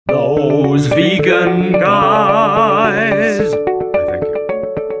those vegan guys. Thank you.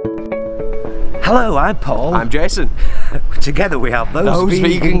 Hello, I'm Paul. I'm Jason. Together we have those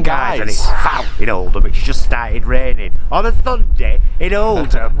vegan guys. And it's guys. foul in Oldham. It's just started raining on a Sunday in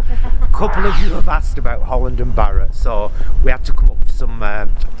Oldham. A couple of you have asked about Holland and Barrett, so we had to come up with some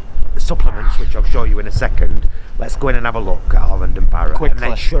supplements, which I'll show you in a second. Let's go in and have a look at Holland and Barrett. Quickly.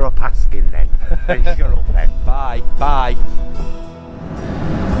 And then shut up asking then. Then shut up then. Bye. Bye.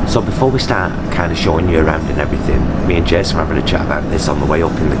 So before we start kind of showing you around and everything, me and Jason were having a chat about this on the way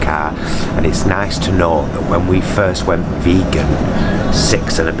up in the car, and it's nice to know that when we first went vegan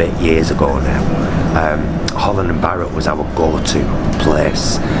 6 and a bit years ago now, Holland and Barrett was our go-to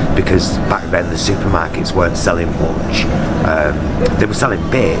place, because back then the supermarkets weren't selling much. They were selling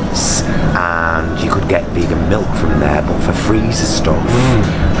bits and you could get vegan milk from there, but for freezer stuff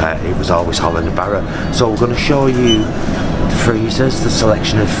it was always Holland and Barrett. So we're going to show you the freezers, the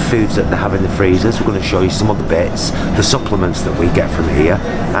selection of foods that they have in the freezers. We're going to show you some of the bits, the supplements that we get from here,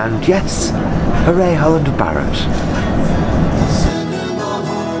 and yes, hooray Holland and Barrett.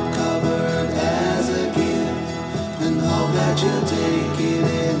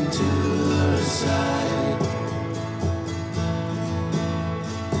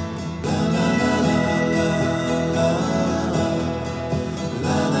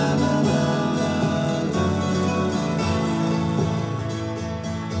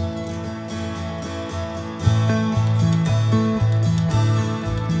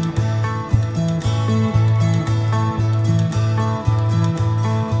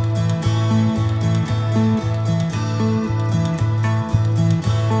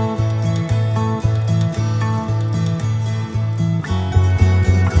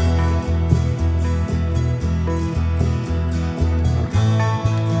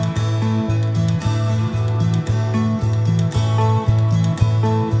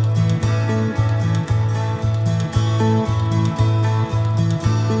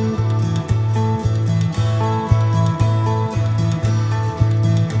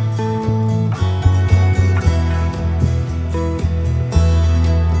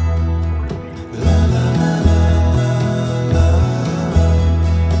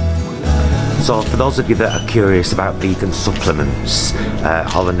 So for those of you that are curious about vegan supplements,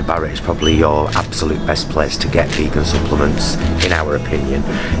 Holland and Barrett is probably your absolute best place to get vegan supplements, in our opinion.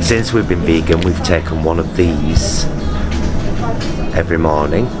 Since we've been vegan, we've taken one of these every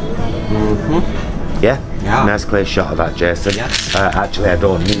morning. Yeah? Nice clear shot of that, Jason. Yes. Actually, I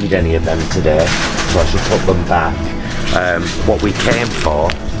don't need any of them today, so I should put them back. What we came for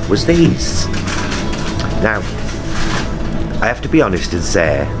was these. Now, I have to be honest and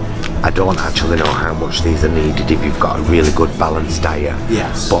say, I don't actually know how much these are needed if you've got a really good balanced diet.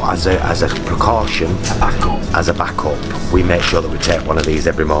 Yes. But as a precaution, as a backup, we make sure that we take one of these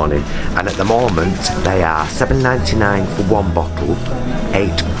every morning. And at the moment, they are $7.99 for one bottle,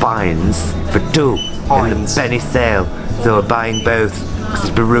 8 pints for 2 in the penny sale. So we're buying both because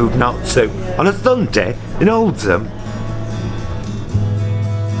it'd be rude not to on a Sunday in Oldham.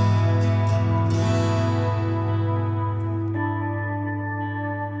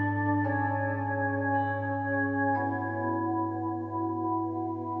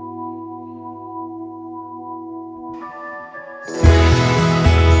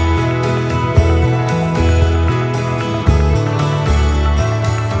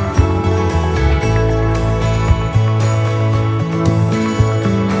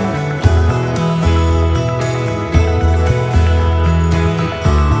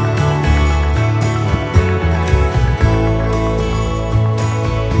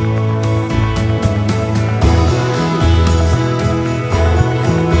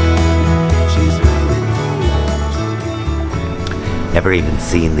 Never even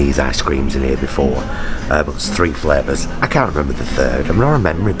seen these ice creams in here before, but it's 3 flavours. I can't remember the third. I'm not a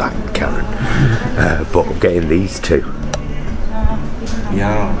memory bank, Karen. But I'm getting these 2.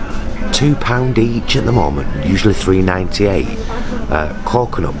 Yeah. £2 each at the moment, usually $3.98.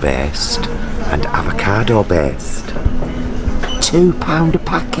 Coconut based and avocado based. £2 a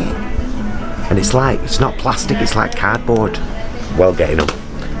packet. And it's not plastic, it's like cardboard. Well, getting them.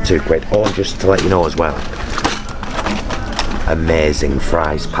 £2. Oh, and just to let you know as well, amazing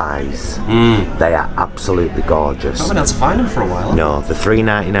fries pies. They are absolutely gorgeous. I haven't had to find them for a while. No, they're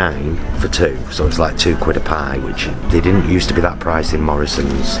 $3.99 for 2, so it's like £2 a pie, which they didn't used to be that price in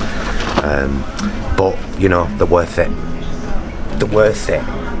Morrison's. But you know, they're worth it. They're worth it.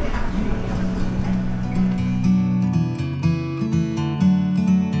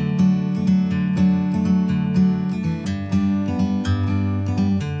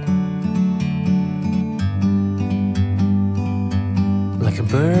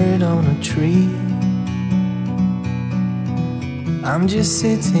 bird on a tree. I'm just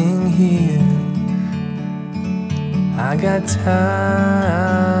sitting here. I got time,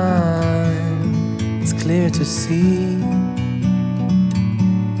 it's clear to see.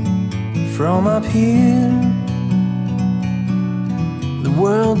 From up here, the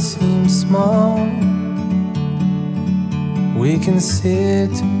world seems small. We can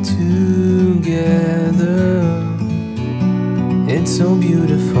sit together. It's so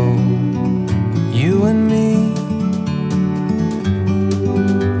beautiful, you and me.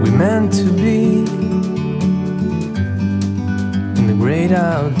 We meant to be in the great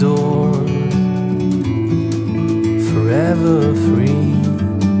outdoors, forever free.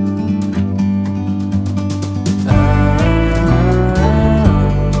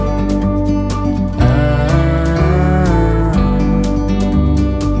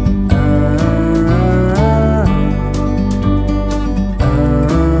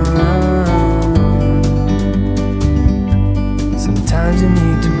 Sometimes you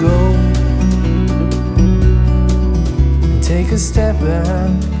need to go and take a step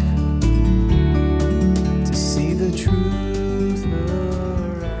back to see the truth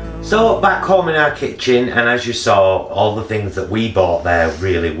around. So back home in our kitchen, and as you saw, all the things that we bought there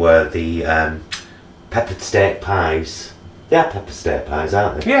really were the peppered steak pies. They are pepper steak pies,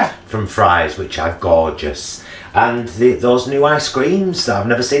 aren't they? Yeah. From Fry's, which are gorgeous. And those new ice creams that I've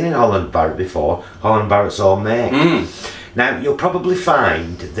never seen in Holland Barrett before. Holland Barrett's own make. Now, you'll probably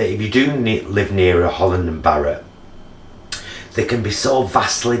find that if you do live near a Holland Barrett, they can be so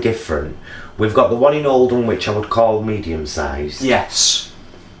vastly different. We've got the one in Oldham, which I would call medium sized. Yes.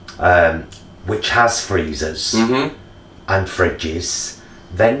 Which has freezers and fridges.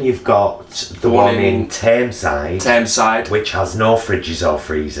 Then you've got the one in Tameside, which has no fridges or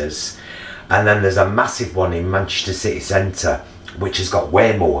freezers. And then there's a massive one in Manchester City Centre, which has got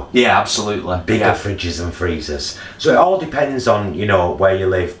way more. Yeah, absolutely. Bigger fridges and freezers. So it all depends on, you know, where you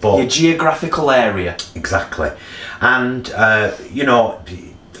live. But your geographical area. Exactly. And, you know,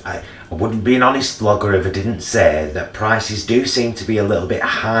 I wouldn't be an honest vlogger if I didn't say that prices do seem to be a little bit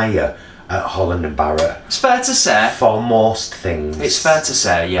higher at Holland Barrett. It's fair to say. For most things. It's fair to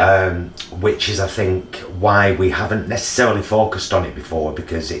say, yeah. Which is, I think, why we haven't necessarily focused on it before,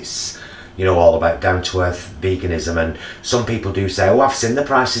 because it's, you know, all about down-to-earth veganism. And some people do say, oh, I've seen the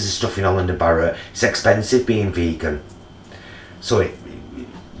prices of stuff in Holland Barrett. It's expensive being vegan. So, it,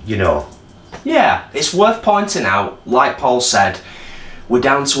 you know. Yeah, it's worth pointing out, like Paul said, we're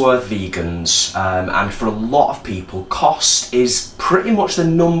down-to-earth vegans, and for a lot of people, cost is pretty much the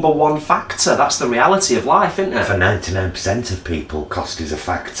 #1 factor. That's the reality of life, isn't it? For 99% of people, cost is a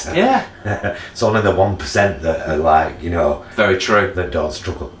factor. Yeah. It's only the 1% that are like, you know... Very true. That don't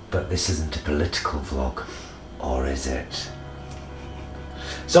struggle. But this isn't a political vlog, or is it?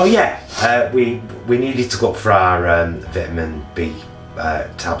 So yeah, we needed to go up for our vitamin B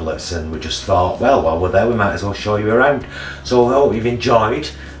tablets, and we just thought, well, while we're there, we might as well show you around. So I hope you've enjoyed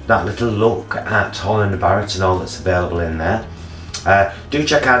that little look at Holland Barrett and all that's available in there. Do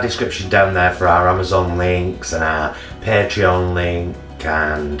check our description down there for our Amazon links and our Patreon link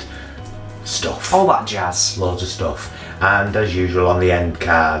and stuff. All that jazz. Loads of stuff. And as usual, on the end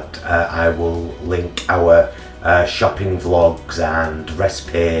card, I will link our shopping vlogs and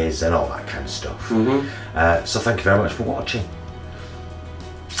recipes and all that kind of stuff. So thank you very much for watching.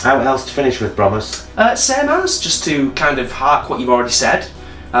 How else to finish with, Promise? Same as, just to kind of hark what you've already said.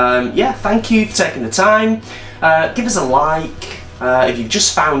 Yeah, thank you for taking the time. Give us a like if you've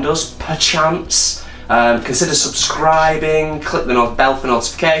just found us, perchance. Consider subscribing, click the bell for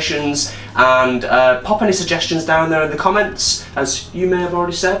notifications, and pop any suggestions down there in the comments, as you may have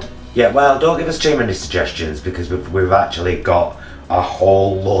already said. Yeah, well, don't give us too many suggestions, because we've actually got a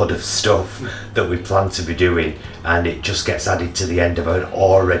whole load of stuff that we plan to be doing, and it just gets added to the end of an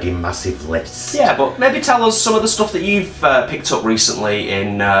already massive list. Yeah, but maybe tell us some of the stuff that you've picked up recently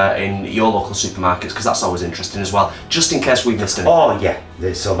in your local supermarkets, because that's always interesting as well, just in case we've missed anything. Oh yeah,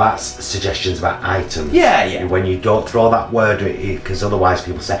 so that's suggestions about items. Yeah, yeah. When you don't throw that word, because otherwise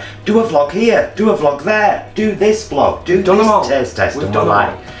people say, do a vlog here, do a vlog there, do this vlog, do this taste test. We've and done we're them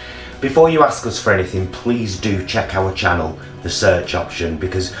all. like, before you ask us for anything, please do check our channel, the search option,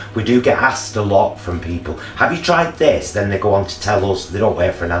 because we do get asked a lot from people, have you tried this? Then they go on to tell us, they don't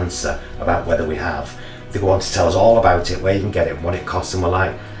wait for an answer about whether we have. They go on to tell us all about it, where you can get it and what it costs, and we're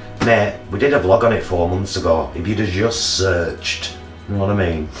like, mate, we did a vlog on it 4 months ago. If you'd have just searched, you know what I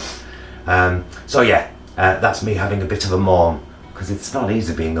mean? So yeah, that's me having a bit of a moan, because it's not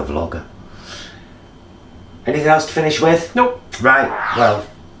easy being a vlogger. Anything else to finish with? Nope. Right, well,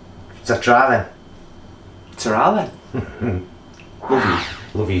 ta-ra then. Ta-ra then. Love you.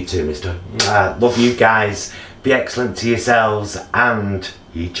 Love you too, mister. Love you guys. Be excellent to yourselves and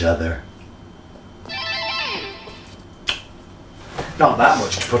each other. Not that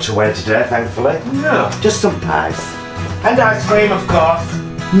much to put away today, thankfully. No. Just some pies. And ice cream, of course.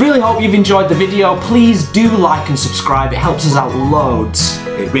 Really hope you've enjoyed the video. Please do like and subscribe. It helps us out loads.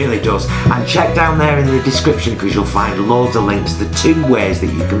 It really does. And check down there in the description because you'll find loads of links. The 2 ways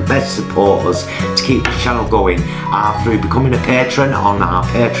that you can best support us to keep the channel going are through becoming a patron on our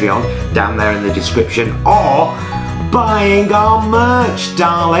Patreon down there in the description, or buying our merch,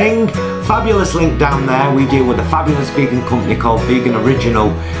 darling. Fabulous link down there. We deal with a fabulous vegan company called Vegan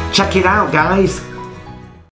Original. Check it out, guys.